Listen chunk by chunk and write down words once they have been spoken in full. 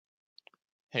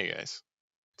Hey guys,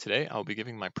 today I'll be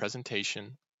giving my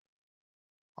presentation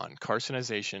on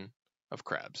carcinization of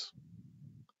crabs.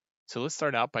 So let's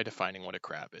start out by defining what a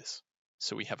crab is.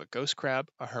 So we have a ghost crab,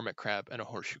 a hermit crab, and a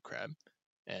horseshoe crab.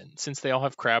 And since they all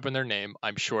have crab in their name,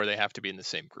 I'm sure they have to be in the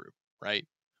same group, right?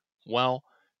 Well,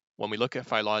 when we look at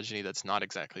phylogeny, that's not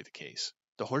exactly the case.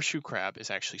 The horseshoe crab is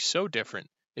actually so different,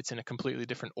 it's in a completely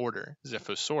different order,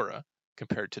 Xiphosaura,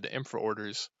 compared to the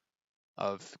infraorders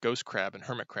of ghost crab and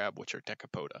hermit crab, which are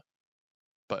Decapoda.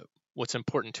 But what's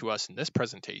important to us in this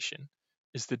presentation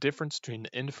is the difference between the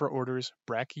infraorders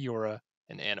Brachyura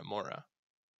and Anomura.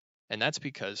 And that's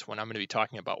because when I'm going to be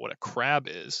talking about what a crab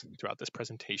is throughout this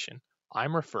presentation,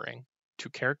 I'm referring to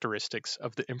characteristics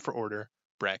of the infraorder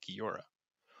Brachyura.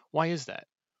 Why is that?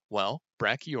 Well,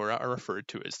 Brachyura are referred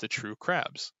to as the true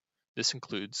crabs. This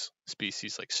includes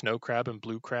species like snow crab and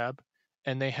blue crab,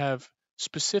 and they have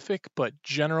specific but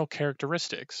general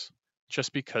characteristics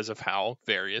just because of how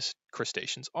various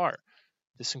crustaceans are.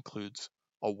 This includes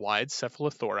a wide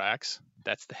cephalothorax,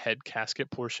 that's the head casket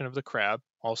portion of the crab,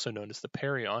 also known as the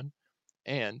perion,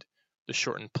 and the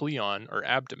shortened pleon or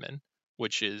abdomen,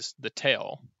 which is the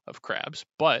tail of crabs,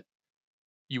 but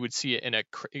you would see it in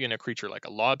a creature like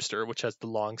a lobster, which has the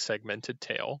long segmented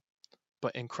tail,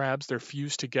 but in crabs they're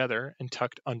fused together and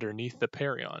tucked underneath the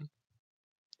perion.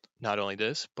 Not only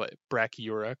this, but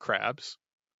Brachyura crabs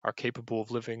are capable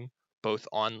of living both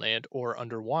on land or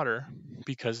underwater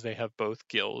because they have both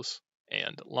gills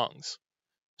and lungs.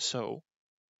 So,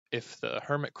 if the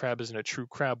hermit crab isn't a true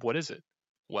crab, what is it?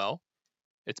 Well,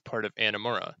 it's part of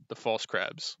Anomura, the false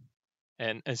crabs.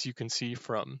 And as you can see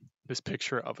from this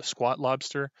picture of a squat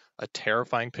lobster, a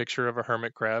terrifying picture of a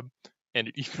hermit crab, and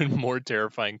an even more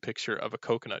terrifying picture of a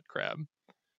coconut crab,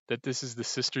 that this is the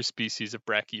sister species of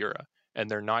Brachyura, and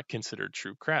they're not considered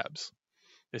true crabs.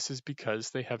 This is because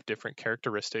they have different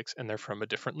characteristics and they're from a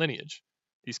different lineage.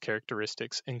 These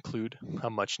characteristics include a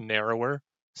much narrower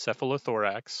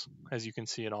cephalothorax, as you can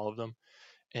see in all of them,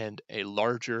 and a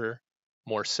larger,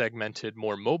 more segmented,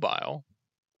 more mobile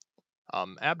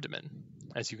abdomen.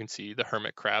 As you can see, the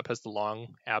hermit crab has the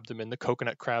long abdomen. The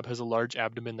coconut crab has a large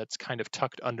abdomen that's kind of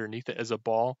tucked underneath it as a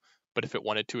ball, but if it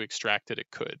wanted to extract it, it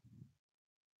could.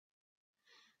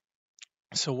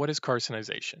 So what is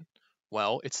carcinization?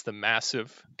 Well, it's the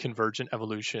massive convergent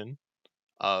evolution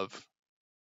of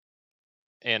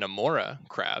Anomura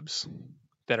crabs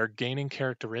that are gaining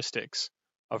characteristics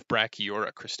of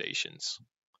Brachyura crustaceans.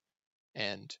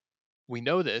 And we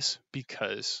know this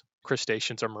because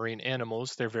crustaceans are marine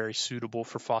animals. They're very suitable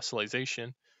for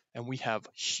fossilization. And we have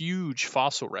huge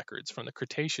fossil records from the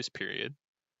Cretaceous period.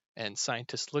 And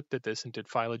scientists looked at this and did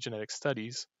phylogenetic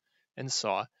studies and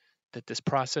saw that this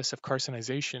process of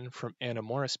carcinization from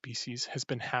Anomura species has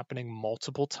been happening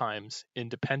multiple times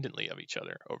independently of each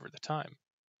other over the time.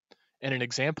 And an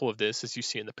example of this, as you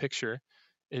see in the picture,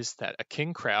 is that a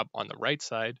king crab on the right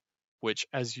side, which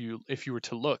if you were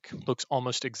to look, looks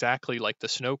almost exactly like the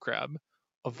snow crab,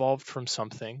 evolved from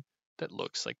something that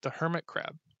looks like the hermit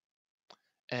crab.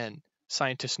 And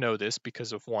scientists know this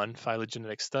because of one,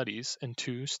 phylogenetic studies, and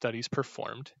two, studies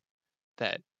performed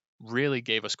that really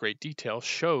gave us great detail,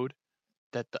 showed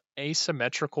that the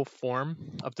asymmetrical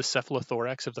form of the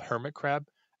cephalothorax of the hermit crab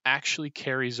actually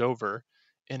carries over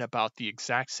in about the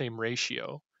exact same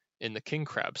ratio in the king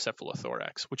crab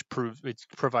cephalothorax, which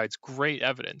provides great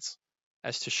evidence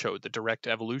as to show the direct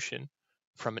evolution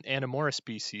from an Anomura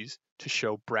species to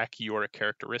show Brachyura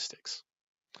characteristics.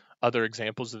 Other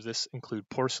examples of this include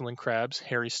porcelain crabs,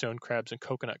 hairy stone crabs, and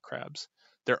coconut crabs.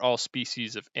 They're all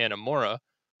species of Anomura,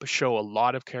 but show a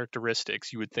lot of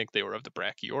characteristics you would think they were of the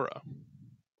Brachyura.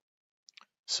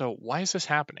 So why is this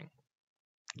happening?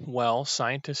 Well,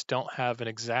 scientists don't have an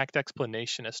exact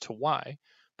explanation as to why,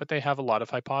 but they have a lot of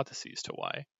hypotheses to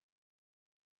why.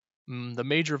 The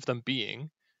major of them being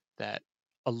that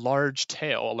a large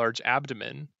tail, a large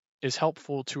abdomen, is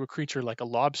helpful to a creature like a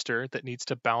lobster that needs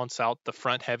to balance out the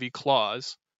front heavy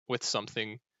claws with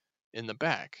something in the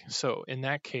back. So in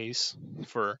that case,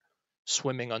 for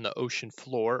swimming on the ocean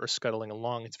floor or scuttling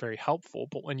along, it's very helpful.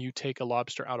 But when you take a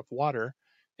lobster out of water,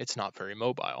 it's not very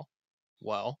mobile.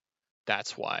 Well,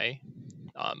 that's why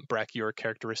Brachyura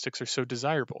characteristics are so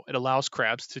desirable. It allows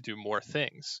crabs to do more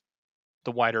things.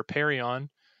 The wider perion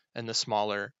and the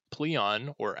smaller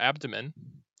pleon or abdomen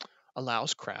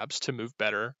allows crabs to move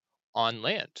better on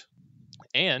land.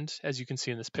 And as you can see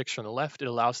in this picture on the left, it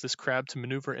allows this crab to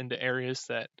maneuver into areas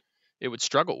that it would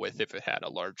struggle with if it had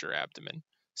a larger abdomen.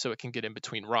 So it can get in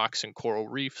between rocks and coral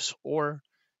reefs, or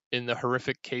in the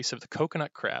horrific case of the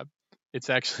coconut crab, it's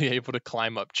actually able to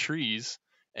climb up trees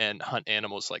and hunt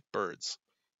animals like birds.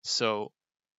 So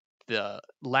the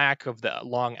lack of the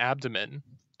long abdomen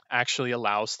actually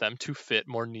allows them to fit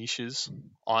more niches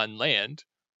on land,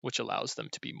 which allows them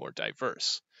to be more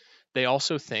diverse. They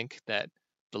also think that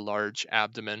the large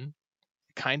abdomen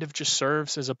kind of just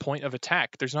serves as a point of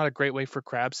attack. There's not a great way for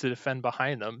crabs to defend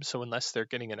behind them, so unless they're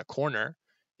getting in a corner,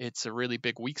 it's a really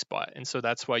big weak spot. And so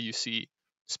that's why you see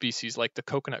species like the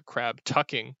coconut crab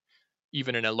tucking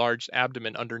even in a large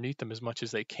abdomen underneath them as much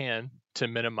as they can to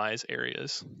minimize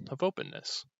areas of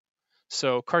openness.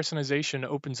 So carcinization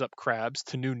opens up crabs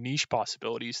to new niche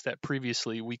possibilities that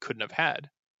previously we couldn't have had.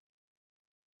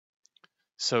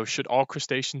 So should all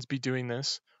crustaceans be doing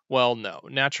this? Well, no.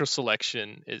 Natural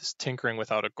selection is tinkering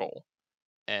without a goal.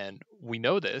 And we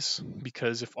know this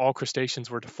because if all crustaceans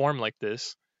were to form like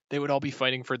this, they would all be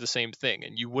fighting for the same thing,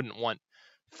 and you wouldn't want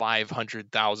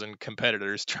 500,000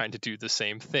 competitors trying to do the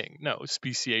same thing. No,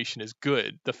 speciation is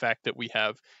good. The fact that we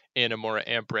have Anomura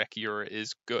and Brachyura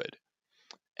is good.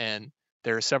 And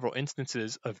there are several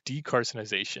instances of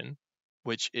decarcinization,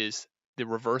 which is the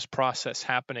reverse process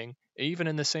happening even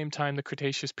in the same time the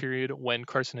Cretaceous period when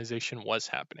carcinization was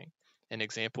happening. An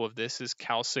example of this is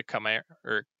Chalcomera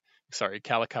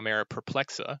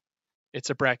perplexa. It's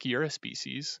a Brachyura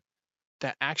species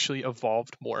that actually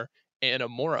evolved more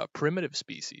Anomura primitive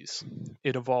species.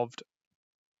 It evolved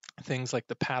things like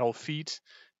the paddle feet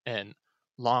and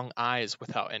long eyes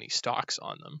without any stalks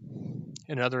on them.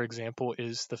 Another example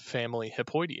is the family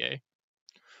Hippoideae,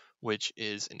 which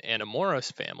is an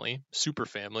Anomorous family,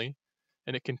 superfamily,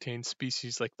 and it contains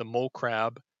species like the mole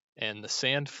crab and the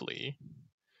sand flea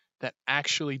that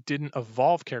actually didn't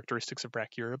evolve characteristics of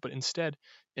Brachyura, but instead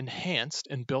enhanced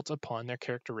and built upon their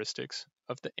characteristics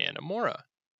of the Anomura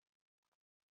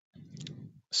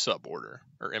suborder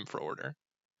or infraorder.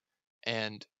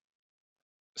 And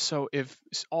so if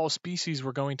all species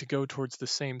were going to go towards the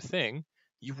same thing,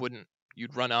 you'd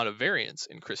run out of variance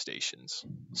in crustaceans.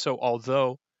 So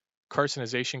although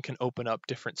carcinization can open up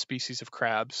different species of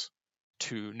crabs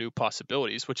to new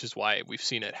possibilities, which is why we've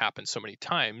seen it happen so many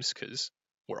times, because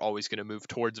we're always going to move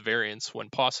towards variance when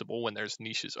possible when there's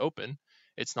niches open,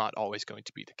 it's not always going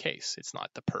to be the case. It's not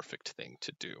the perfect thing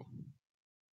to do.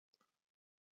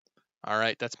 All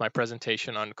right, that's my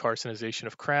presentation on carcinization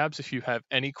of crabs. If you have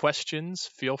any questions,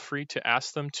 feel free to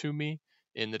ask them to me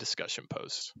in the discussion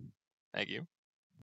post. Thank you.